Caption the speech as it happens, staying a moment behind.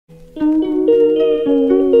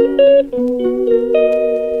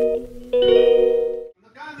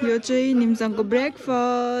यो चाहिँ निम्सङको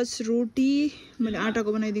ब्रेकफास्ट रोटी मैले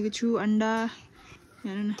आटाको बनाइदिएको छु अन्डा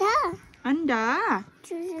हेर्नु न अन्डा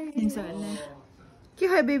निम्सङ हेर्नु के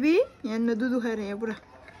खायो बेबी यहाँ दुध खाएर यहाँ पुरा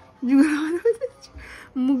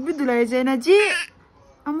मुख भी धुलाइ छैन जी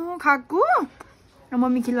म खाएको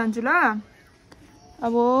मम्मी खिलाउँछु ल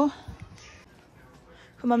अब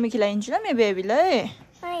मम्मी खिलाइदिन्छु ल मेरो बेबीलाई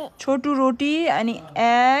छोटो रोटी अनि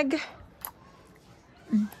एग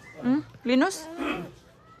लिनुहोस्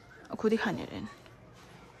खुदै खाने रे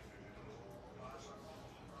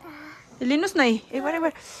लिनुहोस् न एकबार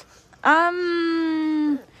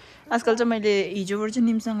आजकल चाहिँ मैले हिजोबाट चाहिँ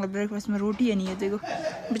निम्सङलाई ब्रेकफास्टमा रोटी अनि यो चाहिँ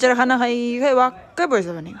बिचरा खाना खाइ वाक्कै भएछ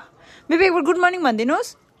भनेको बेबी एकबार गुड मर्निङ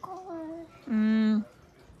भनिदिनुहोस्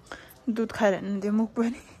दुध खाएर त्यो मुख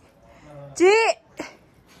पनि चे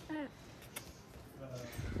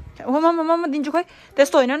मम्मा दिन्छु खै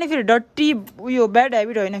त्यस्तो होइन नि फेरि डट्टी उयो ब्याड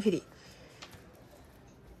ह्याबिट होइन फेरि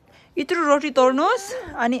यत्रो रोटी तोड्नुहोस्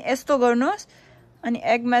अनि यस्तो गर्नुहोस् अनि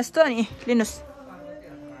एगमा यस्तो अनि लिनुहोस्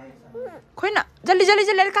खोइ न जल्दी जल्दी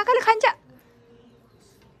जल्दी काकाले खान्छ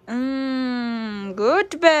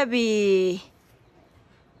गुड बेबी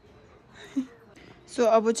सो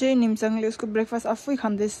अब चाहिँ निम्सङले उसको ब्रेकफास्ट आफै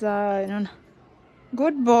खाँदैछ हेर्नु न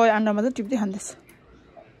गुड बोय अन्डा मात्रै टिप्दै खाँदैछ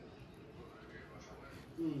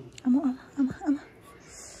आमा आमा आमा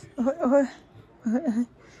ओहो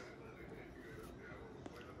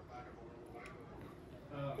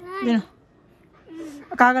लिनु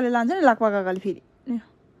काकाले लान्छ नि लाक्पा काकाले फेरि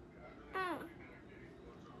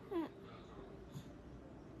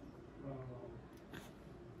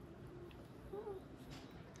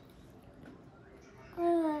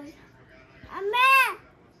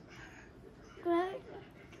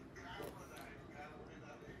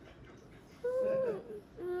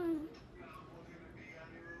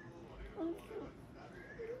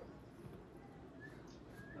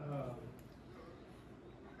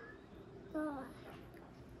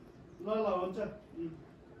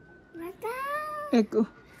Eko.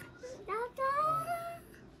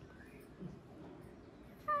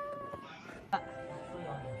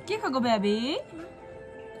 के खाएको बेबी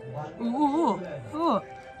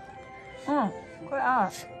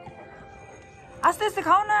आस्ते आस्ते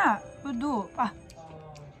खाऊ न बुद्धु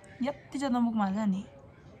यति ज्यादा मुखमा हाल्छ नि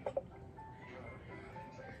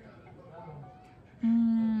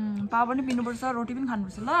पा पनि पिनुपर्छ रोटी पनि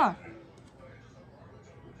खानुपर्छ ल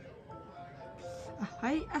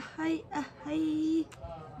हाय हाय हाय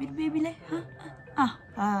मेरो बेबीले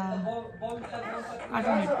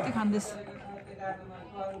कार्टुनहरू चाहिँ खाँदैछ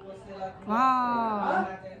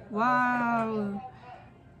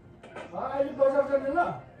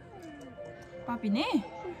पापिने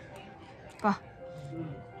पा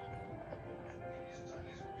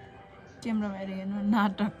क्यामेरामा हेरेर हेर्नु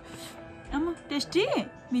नाटक आमा टेस्टी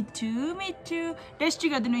मिठो मिठो टेस्टी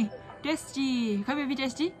गरिदिनु है टेस्टी खै बेबी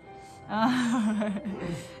टेस्टी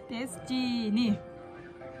टेस्टी नि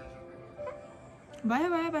भयो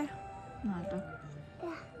भयो भयो नाटक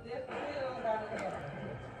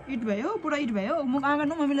इट भयो पुरा इट भयो मुख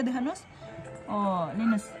आँगन मम्मीलाई देखाउनुहोस्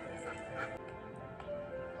लिनुहोस्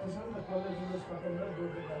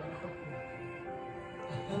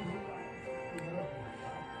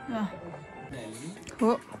हो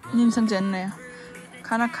निम्सङ चाहिँ हेर्नु यहाँ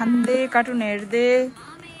खाना खाँदै कार्टुन हेर्दै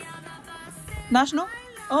नाच्नु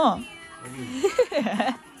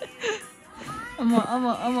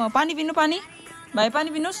पानी पिनु पानी भाइ पानी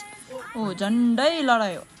पिनुहोस् झन्डै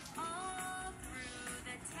लडायो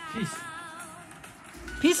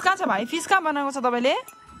फिस कहाँ छ भाइ फिस कहाँ बनाएको छ तपाईँले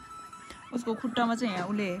उसको खुट्टामा चाहिँ यहाँ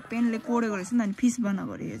उसले पेनले कोडेको रहेछ नि फिस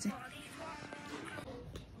बनाएको अरे यो चाहिँ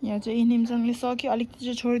यहाँ चाहिँ निम्सङले सक्यो अलिकति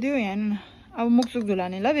चाहिँ छोडिदियो यहाँ हेर्नु न अब मुखसुख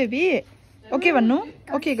धुलाने ल बेबी ओके भन्नु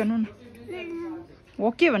ओके गर्नु न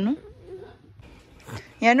ओके भन्नु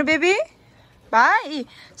हेर्नु बेबी भाइ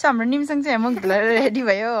हाम्रो निम्सङ चाहिँ मुख धुलाएर रेडी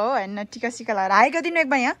भयो हो होइन टिका सिका लगाएर हाई गरिदिनु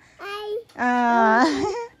एकबार यहाँ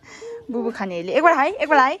बुबु खानेहरूले एकबार हाई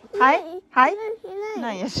हाई हाई न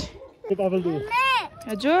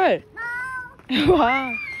हजुर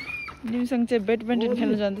निम्सङ चाहिँ ब्याडमिन्टन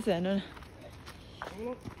खेल्नु जाँदैछ हेर्नु न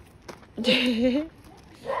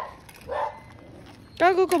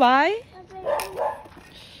कहाँ गएको भाइ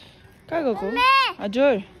कहाँ गएको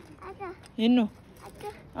हजुर हिँड्नु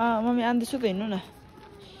मम्मी आउँदैछु त हिँड्नु न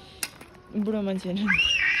बुढो मान्छे हेर्नु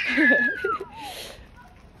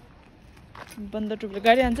बन्द टुप्ले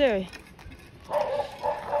गाडी हान्छ है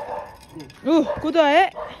कुदो है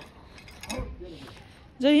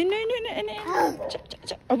जा हिँड्नु हिँड्नु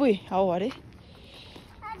अब हाउ अरे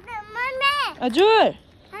हजुर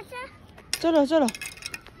चलो चलो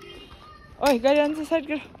ओइ गाडी आन्छ साइड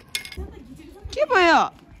गर के भयो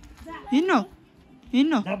हिन्नु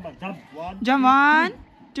हिन्नु जम्प 1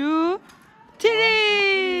 2 3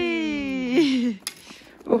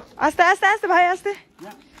 ओ आस्ते आस्ते आस्ते भाइ आस्ते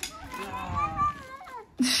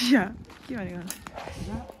या के भनेको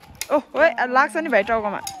ओ ओइ लाग्छ नि भाइ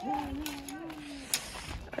टाउकोमा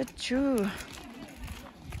अच्छु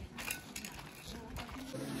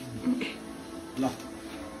ल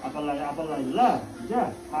आपलाई ल जा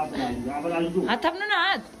हात थाप्नु न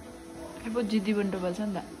हात अब जिद्दी बन्टो बोल्छ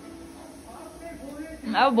नि त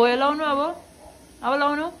अब भयो लाउनु अब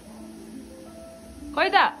लाउनु खै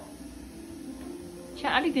त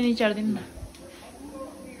अलिकति निचार्दिनु न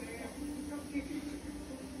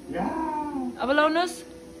अब लाउनुहोस्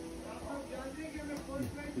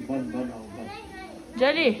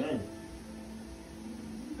जली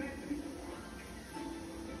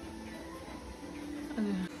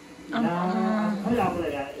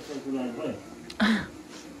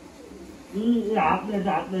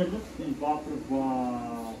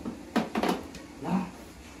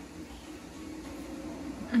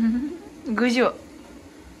गुज्यो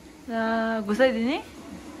घुसाइदिने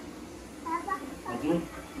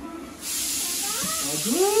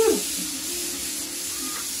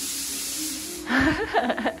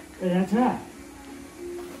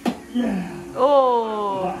ओ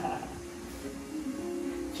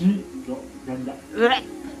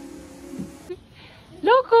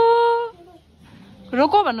रोको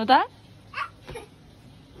रोको भन्नु त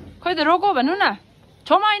खै त रोको भन्नु न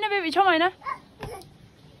छेउमा होइन बेबी छेउमा होइन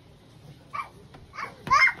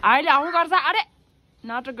अहिले आउनु गर्छ अरे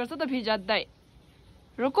नाटक गर्छ त फेरि जाँदै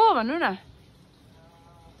रोको भन्नु न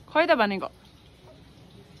खै त भनेको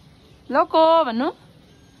लोको भन्नु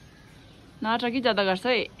नाटकै ज्यादा गर्छ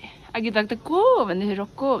है अघि तक त को भन्दै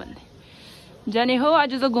रोको भन्दै जाने हो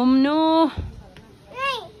आज त घुम्नु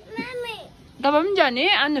तपाईँ पनि जाने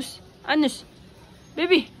आउनुहोस् आउनुहोस्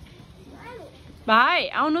बेबी भाइ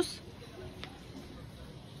आउनुहोस्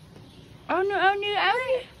आउनु आउनु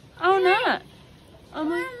आउनु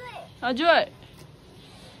आउन हजुर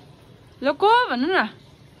लोको भन्नु न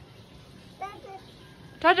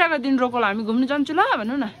टाटाको दिन रोकोला हामी घुम्नु जान्छु ल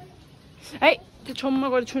भन्नु न है त्यो छेउमा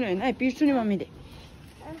गएर छुने होइन है पिर्छु नि मम्मीले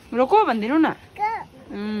रोको भनिदिनु न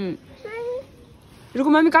रुको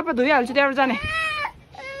मम्मी कपडा धोइहाल्छु त्यहाँबाट जाने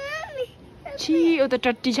छि एउटा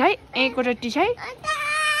टट्टी छ है एकको टट्टी छ है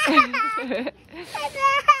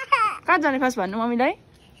कहाँ जाने फर्स्ट भन्नु मम्मीलाई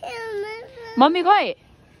मम्मी खै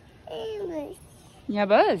यहाँ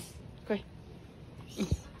बस खै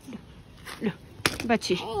ल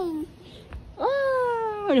बच्ची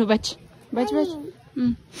ल बच्ची बच बच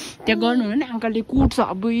त्यहाँ गर्नु हुन नि अङ्कलले कुट्छ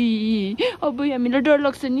अबै अबै हामीलाई डर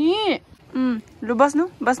लाग्छ नि ल बस्नु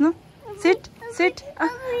बस्नु सिट सिट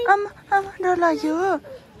आमा आमा डर लाग्यो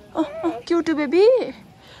क्युटु बेबी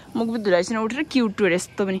मुख धुलाइसिन उठेर क्युटु अरे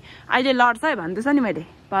यस्तो पनि अहिले लड्छ है भन्दैछ नि मैले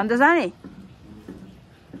भन्दैछ नि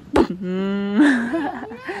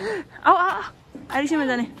आऊ आरिसिनमा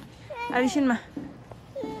जाने आरिसिनमा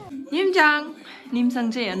निमसाङ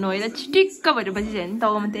चाहिँ यहाँ नुहाएर चिटिक्क भएर बसिसक्यो नि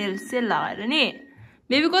टाउकोमा तेल सेल लगाएर नि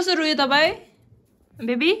बेबी कसरी रुयो तपाईँ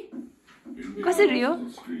बेबी कसरी रुयो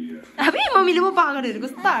अबे मम्मीले पो पागल हेरेको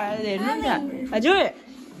कस्तो हेर्नु नि त हजुर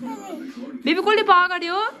बेबी कसले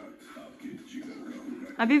पागल्यो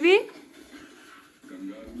बेबी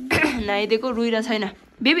नाइदिएको रुइरहेको छैन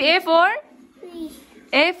बेबी ए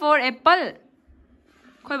फोर एप्पल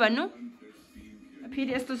खोइ भन्नु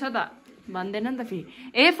फेरि यस्तो छ त भन्दैन नि त फेरि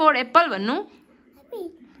ए फोर एप्पल भन्नु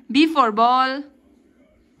be four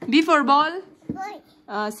ball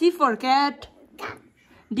C four CAT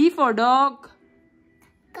D four डग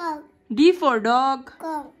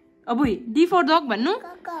अबुई डी फोर डग भन्नु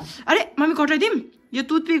अरे मम्मी कटाइदिउँ यो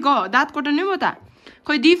टुथपिक हो दाँत कटाउनु पो त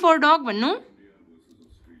खोइ डी फोर डग भन्नु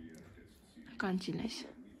कान्छीलाई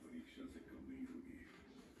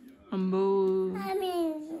अम्बो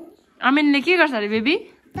आमेनले के गर्छ अरे बेबी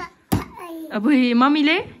अबुई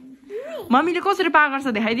मम्मीले कसरी पा गर्छ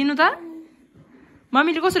देखाइदिनु त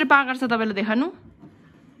मम्मीले कसरी पा गर्छ तपाईँलाई देखाउनु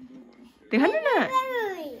न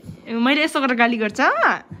मैले यस्तो गरेर गाली गर्छ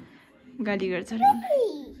अरे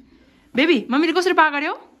बेबी मम्मीले कसरी पा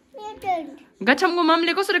गर्यो गच्छमको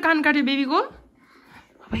मम्मीले कसरी कान काट्यो बेबीको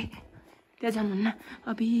अबे त्यहाँ जानुहुन्न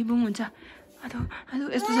अबे बुङ हुन्छ अदो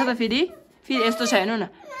यस्तो छ त फेरि यस्तो छ हेर्नु न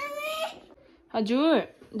हजुर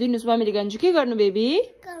दिनुहोस् मम्मीले कान्छु के गर्नु बेबी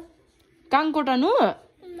कान कोटाउनु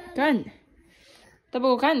कान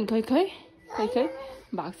तपाईँको कान खै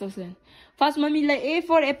भाग्छ फर्स्ट मम्मीलाई ए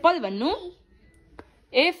फोर एप्पल भन्नु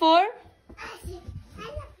ए फोर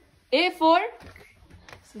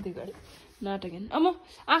सिधै गरे नाटक हेर्नु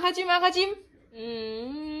आँखा चिम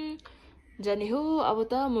जाने हो अब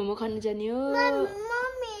त मोमो खान जाने हो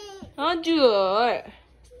हजुर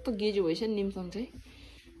त गेजो भइछ नि निम्सङ चाहिँ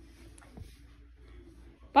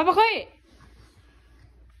पापा खोइ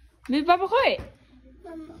मेरो पापा खोइ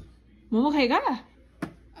मोमो खाएगा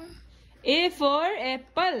A for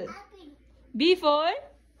apple B for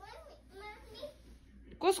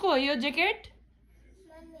कसको हो यो ज्याकेट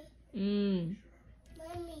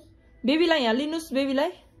बेबीलाई यहाँ लिनुस्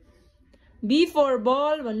बेबीलाई B for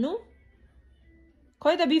ball भन्नु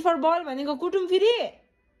खोइ त B for ball भनेको कुटुम फेरि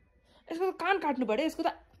यसको त कान काट्नु पर्यो यसको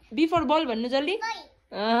त B for ball भन्नु जल्दी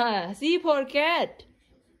C for cat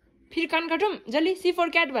फेरि कान काटौँ जल्दी C for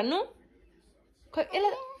cat भन्नु खोइ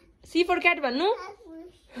यसलाई C for cat भन्नु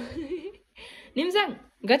निम्सङ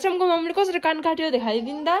गच्छमको मम्मीले कसरी कान काट्यो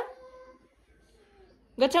देखाइदिनु त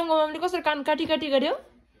गच्छमको मम्मीले कसरी कान काटी काटी गर्यो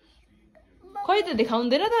खोइ त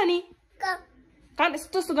देखाउँदैन त अनि कान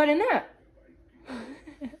यस्तो यस्तो गरेन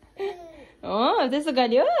त्यस्तो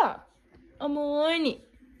गर्यो अमोइ नि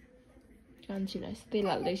कान्छीलाई यस्तै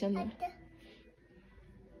हाल्दैछ नि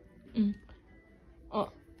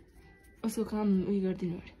उसको कान उयो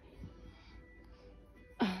गरिदिनु अरे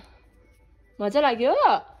मजा लाग्यो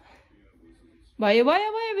भयो भयो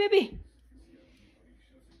भयो बेबी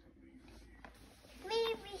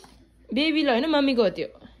बेबीलाई होइन मम्मीको हो त्यो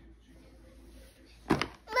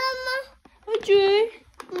हजुर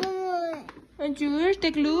हजुर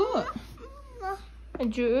टेक्लु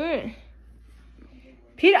हजुर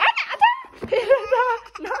फेरि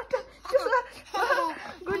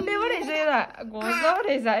गुन्डे पो रहेछ यसलाई घोच्दो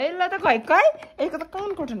रहेछ यसलाई त खै खै यसको त कान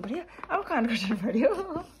काट्नु पर्यो अब कान काट्नु पर्यो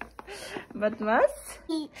बदमास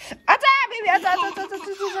अच्छा बेबी अच्छा अच्छा अच्छा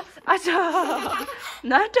अच्छा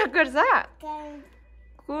नाटक गर्छ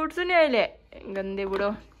कुट्छु नि अहिले गन्दे बुढो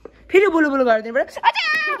फेरि बुलु बुलु गरिदिनु पर्यो अच्छा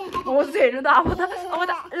होस् हेर्नु त अब त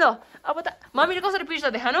ल अब त मम्मीले कसरी पिट्छ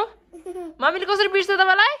देखानु मम्मीले कसरी पिट्छ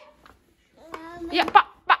तपाईँलाई या पा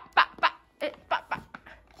पा पा पा ए पा पा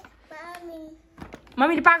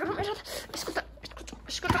मम्मीले पाएको यसको त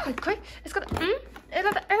खै खै यसको त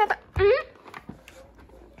यसलाई त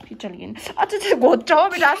चल्किन अच्छा अच्छा घोच्छ हो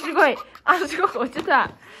बेटा आजको घोच्छ त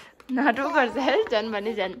नाटो गर्छ है झन्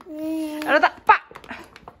भने झन् र त पा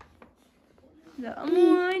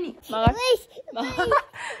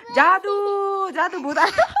जादु जादु भूत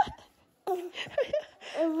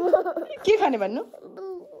के खाने भन्नु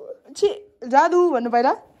छि जादु भन्नु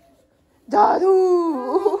पहिला जादु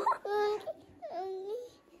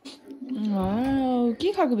के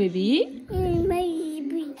खाएको बेबी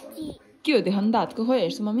के हो देखाउनु त हातको खोइ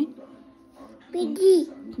हेर्छु मम्मी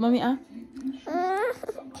मम्मी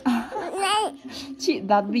छि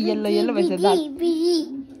दाँत बि येल्लो येल्लो भएछ दाँत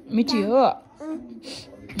मिठी हो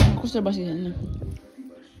कस्तो बसिन्छ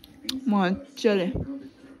मजाले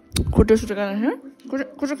खुट्टा सुट्टा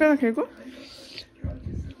खुट्टा कहाँ राखेको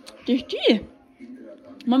टेस्टी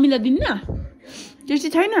मम्मीलाई दिन्न टेस्टी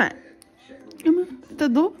छैन त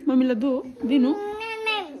दो मम्मीलाई दो दिनु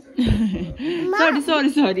सरी सरी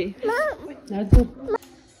सरी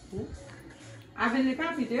आमेलले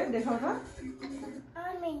कहाँ पिट्यो देखाउ त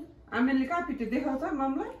आमेलले कहाँ पिट्यो देखाउ त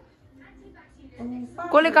ममलाई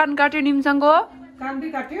कसले कान काट्यो निम्सङको कान बि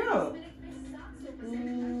काट्यो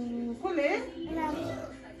कसले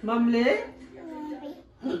ममले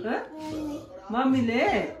मम्मीले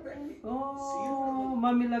ओ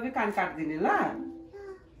मम्मीलाई बि कान काट्दिने ल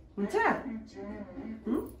हुन्छ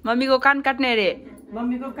मम्मीको कान काट्ने अरे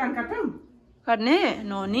मम्मीको कान काटौँ काट्ने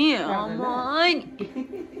ननी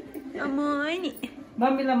अमोइ नि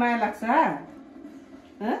मम्मीलाई माया लाग्छ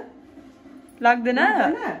लाग्दैन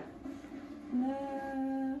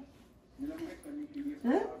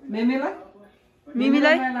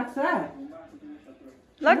मिमीलाई माया लाग्छ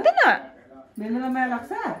लाग्दैन मेमेलाई माया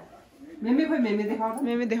लाग्छ मेमे खोइ मेमे देखाउ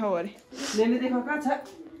मेमे देखाउ अरे मेमे देखाउ कहाँ छ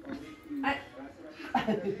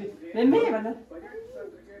मेमे भन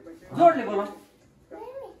जोडले बोल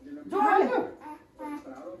जोडले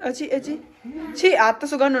अछि अछि छि हात त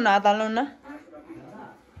सुगाउनु न हात हाल्नु न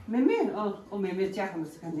मेमे ओ मेमे चिया खानु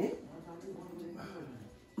सिकाउने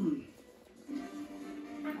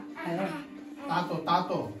तातो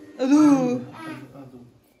तातो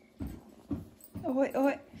ओए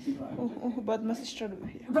ओए ओह बदमाश स्टार्ट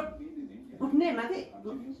भयो उठ्ने माथि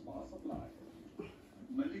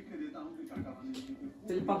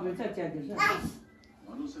तेल पक्ने छ चिया दिन्छ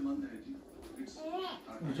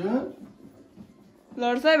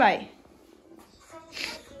लड्छ है भाइ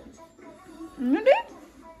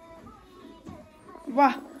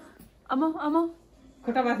वाह आमा आमा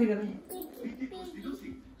खुट्टा माथि गर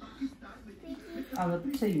अब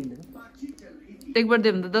सही हुँदैन एक बार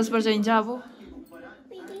दे भने त 10 बार चाहिन्छ अब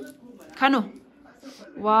खानु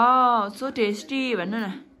वाउ सो टेस्टी भन्नु न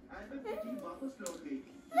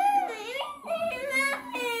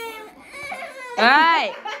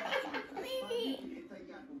ए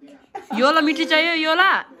योला मिठी चाहियो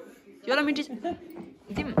योला मिठी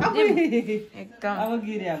दिम एकदम अब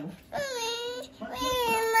गिर्यो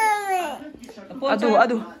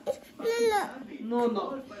अदु नो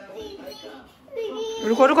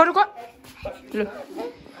रुको ल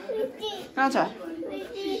कहाँ छ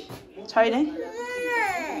छैन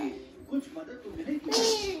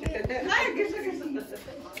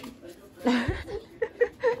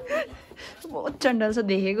बहुत चण्डल छ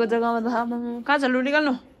देखेको जग्गामा त कहाँ छ लु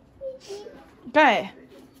निकाल्नु कहाँ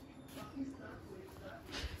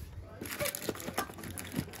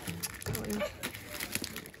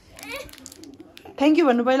थ्याङ्क यू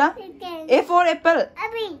भन्नु पहिला A for apple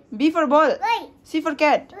B for ball C for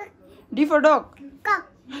cat D for dog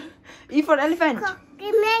E for elephant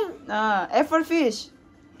F for fish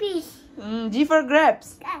G for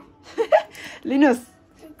grapes लिनुहोस्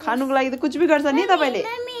खानुको लागि त कुछ भी गर्छ नि तपाईले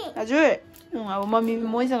हजुर अब मम्मी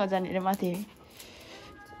मैसँग जाने रे माथि है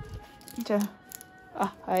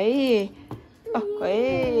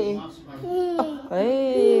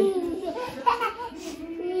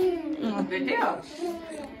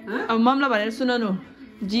अब मम्मीलाई भनेर सुनाउनु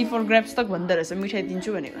G for grapes तक भन्दो रहेछ मिठाई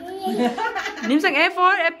दिन्छु भनेको निम्सङ A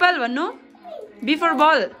for apple भन्नु B for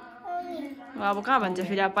ball अब कहाँ भन्छ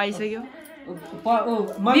फेरि अब पाइसक्यो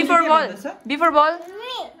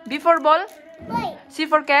B for ball C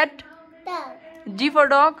for cat D for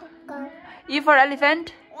dog E for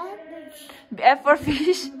elephant F for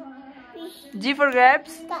fish G for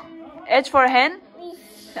grapes H for hen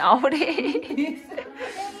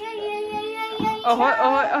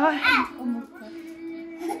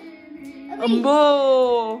अम्बो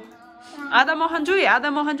आधा म खान्छु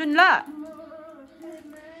नि ल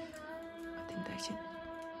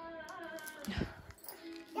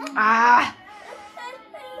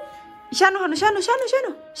सानो खानु सानो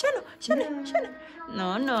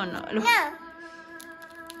न ल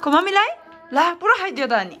खो मम्मीलाई ला पुरा खाइदियो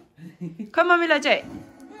त अनि खै मम्मीलाई चाहिँ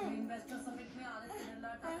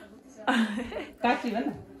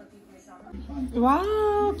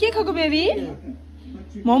वाउ के खाएको बेबी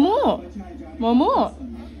मोमो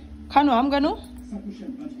खानु हाम गर्नु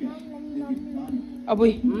अब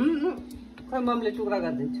खै मम्मीले टुक्रा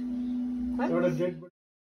गरिदिन्छ